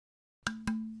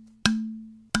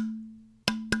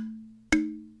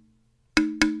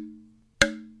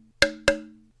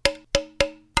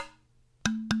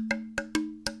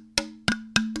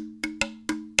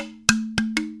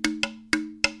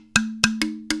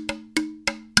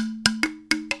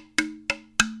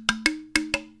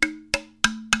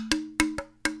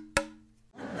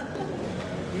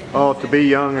Oh, to be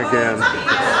young again.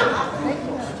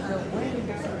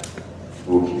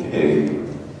 Okay.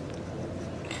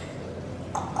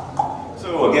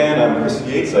 So again, I'm Chris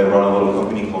Yates. I run a little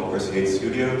company called Chris Yates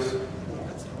Studios.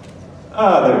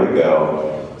 There we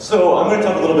go. So I'm going to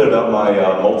talk a little bit about my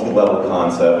multi-level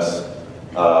concepts.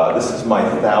 This is my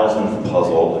 1000th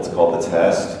puzzle. It's called The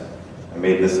Test. I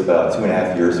made this about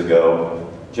 2.5 years ago.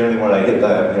 Generally when I hit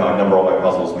that, I number all my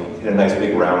puzzles. When you hit a nice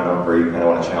big round number, you kind of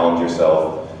want to challenge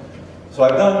yourself. So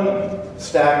I've done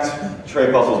stacked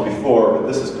tray puzzles before, but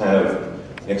this is kind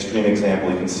of an extreme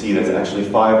example. You can see that it's actually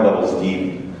 5 levels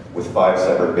deep with 5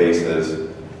 separate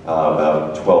bases,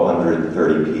 about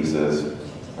 1,230 pieces.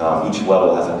 Each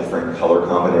level has a different color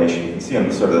combination. You can see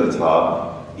on sort of the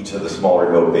top, each of the smaller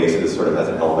remote bases sort of has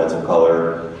an elemental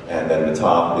color, and then the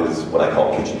top is what I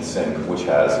call kitchen sink, which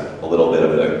has a little bit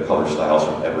of the color styles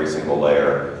from every single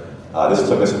layer. This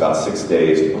took us about 6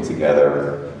 days to put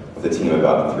together with a team of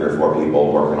about 3 or 4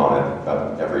 people working on it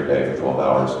about every day for 12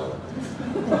 hours.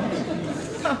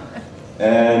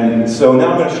 And so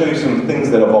now I'm going to show you some things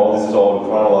that evolved. This is all in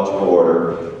chronological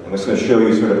order. I'm just going to show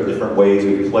you sort of different ways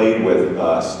we played with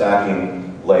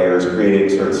stacking layers, creating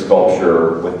sort of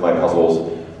sculpture with my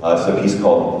puzzles. It's a piece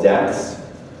called Depths.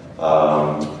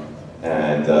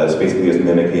 This basically is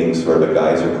mimicking sort of a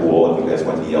geyser pool. I think you guys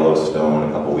went to Yellowstone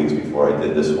a couple weeks before I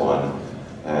did this one.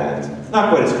 And not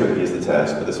quite as tricky as The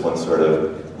Test, but this one's sort of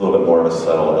a little bit more of a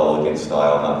subtle, elegant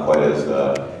style, not quite as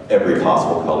every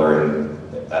possible color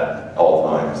at all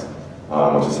times,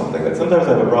 which is something that sometimes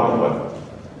I have a problem with.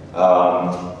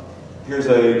 Here's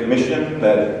a commission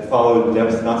that followed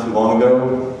Depths not too long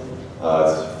ago.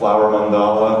 It's flower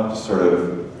mandala, just sort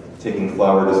of taking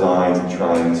flower designs and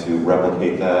trying to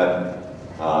replicate that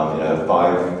in a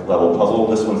 5-level puzzle.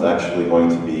 This one's actually going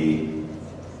to be,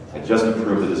 I just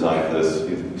improved the design for this.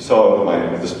 You saw my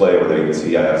display over there, you can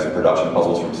see I have some production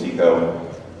puzzles from Seco.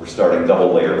 We're starting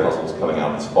double layer puzzles coming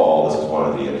out this fall. This is one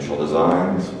of the initial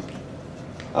designs.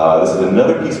 This is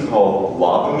another piece called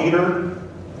Lava Meter.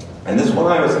 And this one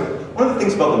one of the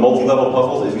things about the multi-level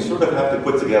puzzles is you sort of have to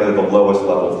put together the lowest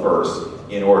level first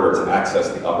in order to access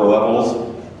the upper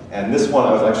levels. And this one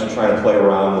I was actually trying to play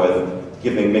around with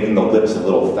making the lips a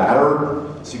little fatter.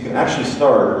 So you can actually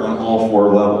start on all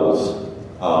 4 levels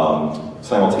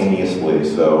simultaneously.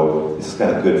 So this is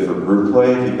kind of good for group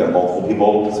play if you've got multiple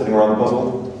people sitting around the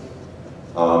puzzle.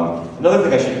 Another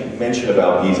thing I should mention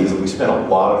about these is that we spent a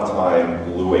lot of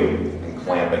time gluing and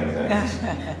clamping things.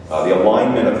 The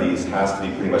alignment of these has to be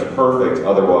pretty much perfect,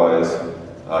 otherwise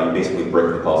you basically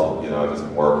break the puzzle. It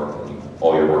doesn't work,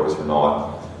 all your work is for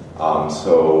naught.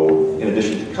 So in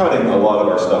addition to cutting, a lot of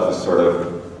our stuff is sort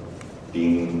of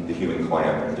being the human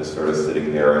clamp and just sort of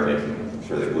sitting there and making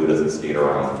sure the glue doesn't skate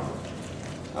around.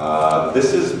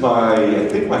 This is I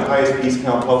think my highest piece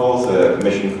count puzzle is a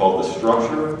commission called The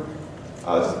Structure.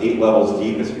 It's 8 levels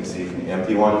deep, as you can see from the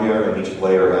empty one here, and each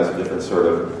layer has a different sort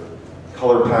of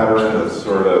color pattern. That's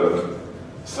sort of,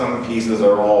 some pieces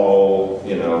are all,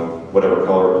 whatever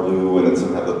color blue, and then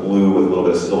some have the blue with a little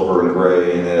bit of silver and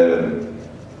gray in it,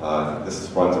 and this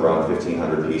runs around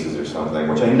 1,500 pieces or something,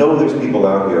 which I know there's people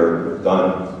out here who've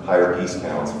done higher piece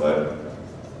counts, but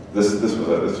this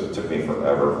took me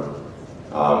forever.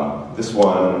 This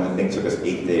one, I think, took us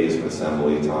 8 days of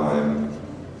assembly time.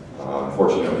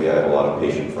 Fortunately, I had a lot of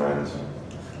patient friends.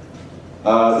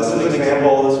 This is an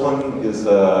example. This one is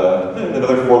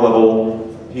another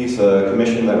 4-level piece, a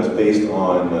commission that was based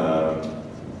on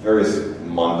various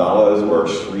mandalas or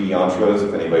Sri yantras,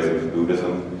 if anybody's into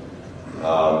Buddhism.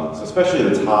 So especially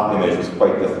the top image was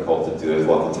quite difficult to do. There's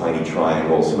lots of tiny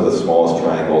triangles. Some of the smallest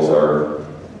triangles are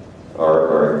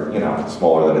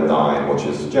smaller than a dime, which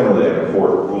is generally like a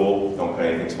quarter rule. Don't put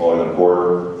anything smaller than a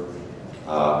quarter.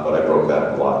 But I broke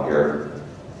that a lot here.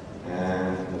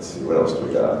 And let's see, what else do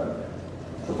we got?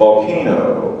 The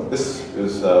volcano. This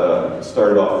is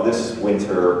started off this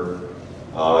winter.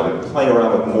 I've been playing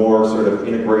around with more sort of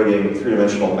integrating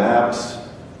 3-dimensional maps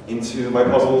into my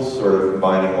puzzles, sort of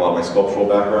combining a lot of my sculptural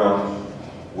background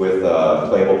with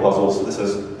playable puzzles. So this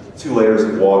is 2 layers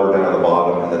of water down at the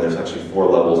bottom, and then there's actually 4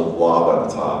 levels of lava at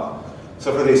the top.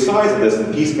 So for the size of this,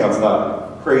 the piece count's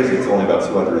not crazy. It's only about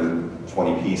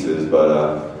 220 pieces,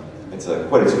 but it's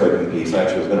quite a striking piece. I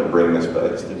actually was going to bring this, but I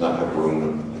just did not have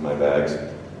room in my bags.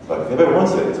 But if anybody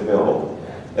wants it, it's available.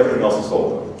 Everything else is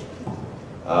sold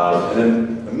though. And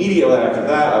then immediately after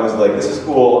that, I was like, this is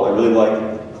cool. I really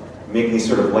like making these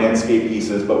sort of landscape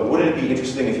pieces, but wouldn't it be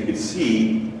interesting if you could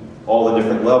see all the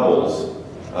different levels?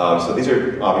 So these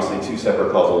are obviously 2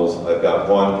 separate puzzles. I've got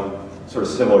one sort of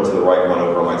similar to the right one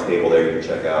over on my table there you can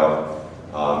check out.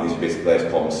 These are basically, I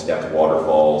just call them stepped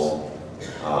waterfalls.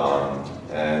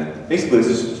 And basically this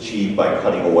is achieved by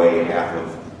cutting away half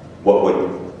of what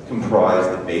would comprise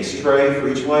the base tray for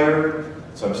each layer.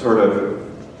 So I'm sort of,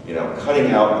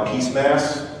 cutting out the piece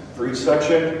mass for each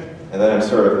section, and then I'm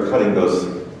sort of cutting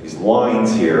these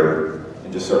lines here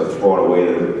and just sort of throwing away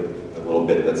the little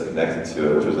bit that's connected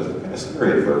to it, which was kind of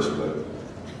scary at first,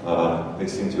 but they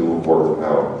seem to have worked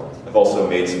out. I've also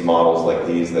made some models like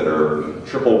these that are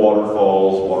triple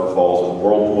waterfalls with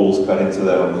whirlpools cut into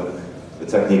them. The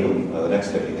technique, the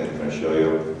next technique I'm going to show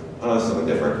you, this is something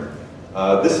different.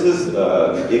 This is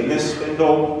the Ignis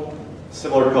spindle,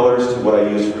 similar colors to what I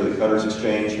used for the Cutters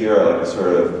Exchange here. I like a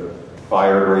sort of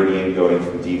fire gradient going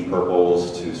from deep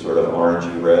purples to sort of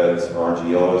orangey reds,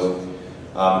 orangey yellows.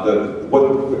 What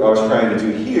I was trying to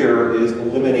do here is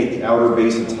eliminate the outer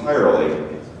base entirely.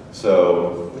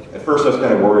 So at first I was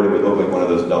kind of worried it would look like one of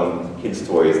those dumb kids'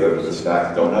 toys that was a stack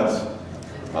of donuts.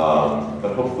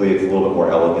 But hopefully it's a little bit more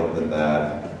elegant than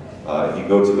that. If you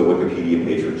go to the Wikipedia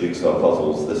page for jigsaw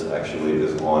puzzles, this actually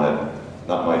is on it.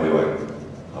 Not my doing,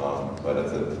 but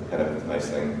it's a kind of nice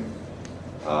thing.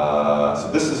 So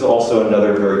this is also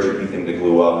another very tricky thing to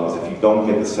glue up, is if you don't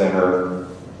get the center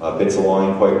bits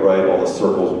aligned quite right, all the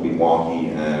circles will be wonky,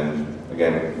 and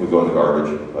again, we go in the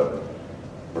garbage, but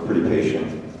we're pretty patient.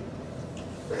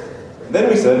 And then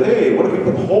we said, hey, what if we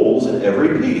put holes in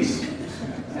every piece?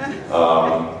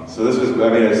 So this was,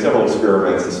 there's several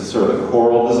experiments. This is sort of a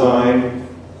coral design.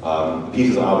 The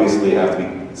pieces obviously have to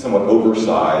be somewhat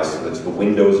oversized so that the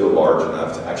windows are large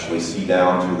enough to actually see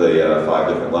down through the 5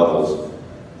 different levels.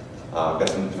 I've got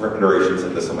some different iterations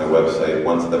of this on my website,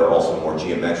 ones that are also more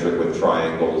geometric with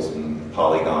triangles and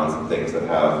polygons and things that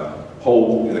have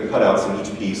the cutouts in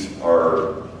each piece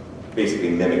are basically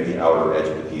mimic the outer edge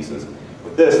of the pieces.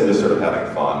 With this, I'm just sort of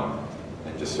having fun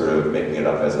and just sort of making it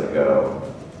up as I go.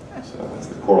 So that's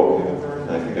the coral camera,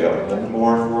 and I think I got one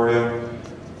more for you.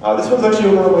 This one's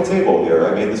actually over on my table here.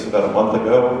 I made this about a month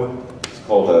ago. It's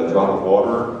called Drop of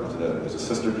Water. There's a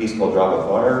sister piece called Drop of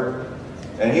Fire.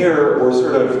 And here, we're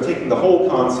sort of taking the whole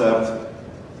concept,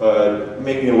 but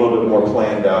making it a little bit more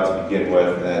planned out to begin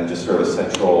with, and just sort of a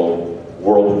central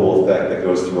whirlpool effect that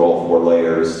goes through all 4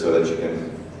 layers so that you can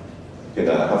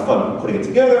have fun putting it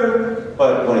together,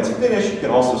 but when it's finished, you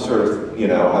can also sort of,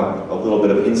 have a little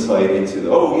bit of insight into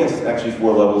oh yes, it's actually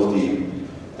 4 levels deep,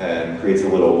 and creates a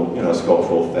little,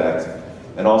 sculptural effect.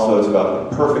 And also it's about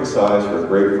the perfect size for a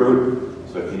grapefruit.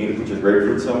 So if you need to put your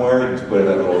grapefruit somewhere, you just put it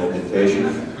in that little indentation.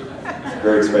 It's a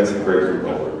very expensive grapefruit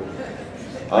holder.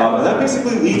 And that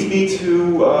basically leads me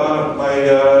to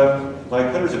my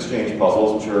Cutters Exchange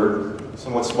puzzles, which are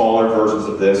somewhat smaller versions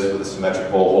of this with a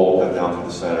symmetrical hole cut down through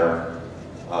the center.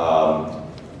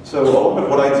 So a little bit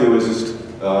what I do is just,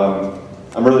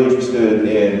 I'm really interested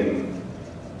in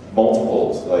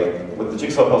multiples. Like with the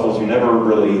jigsaw puzzles, I'm never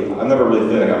really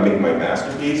feeling I'm making my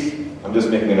masterpiece. I'm just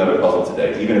making another puzzle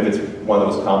today. Even if it's one of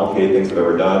the most complicated things I've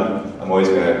ever done, I'm always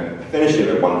going to finish it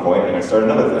at one point and I start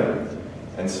another thing.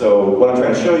 And so what I'm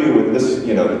trying to show you with this,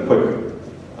 the quick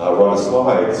run of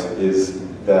slides is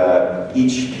that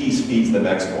each piece feeds the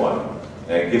next one.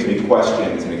 And it gives me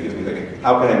questions, and it gives me thinking,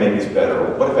 how can I make this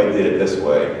better? What if I did it this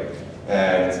way?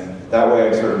 And that way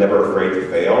I'm sort of never afraid to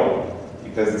fail,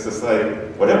 because it's just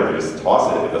like, whatever, you just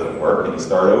toss it if it doesn't work, and you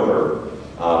start over.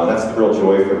 And that's the real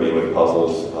joy for me with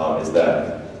puzzles, is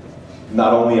that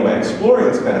not only am I exploring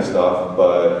this kind of stuff,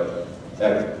 but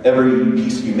every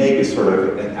piece you make is sort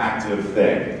of an active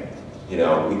thing. It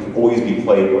can always be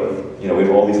played with. We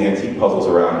have all these antique puzzles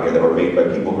around here that were made by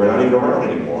people who are not even around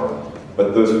anymore.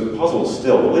 But those puzzles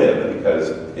still live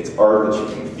because it's art that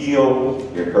you can feel,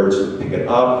 you're encouraged to pick it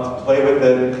up, to play with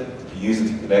it, to use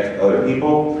it to connect with other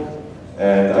people.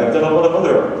 And I've done a lot of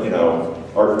other,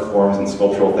 art forms and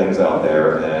sculptural things out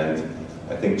there, and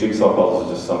I think jigsaw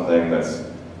puzzles is just something that's,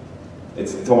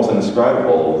 it's almost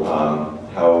indescribable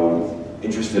how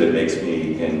interested it makes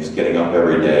me in just getting up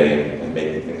every day and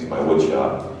making things in my wood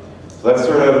shop. So that's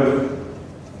sort of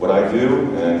what I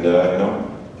do, and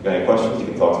if you got any questions, you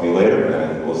can talk to me later,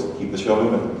 and we'll keep the show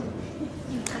moving.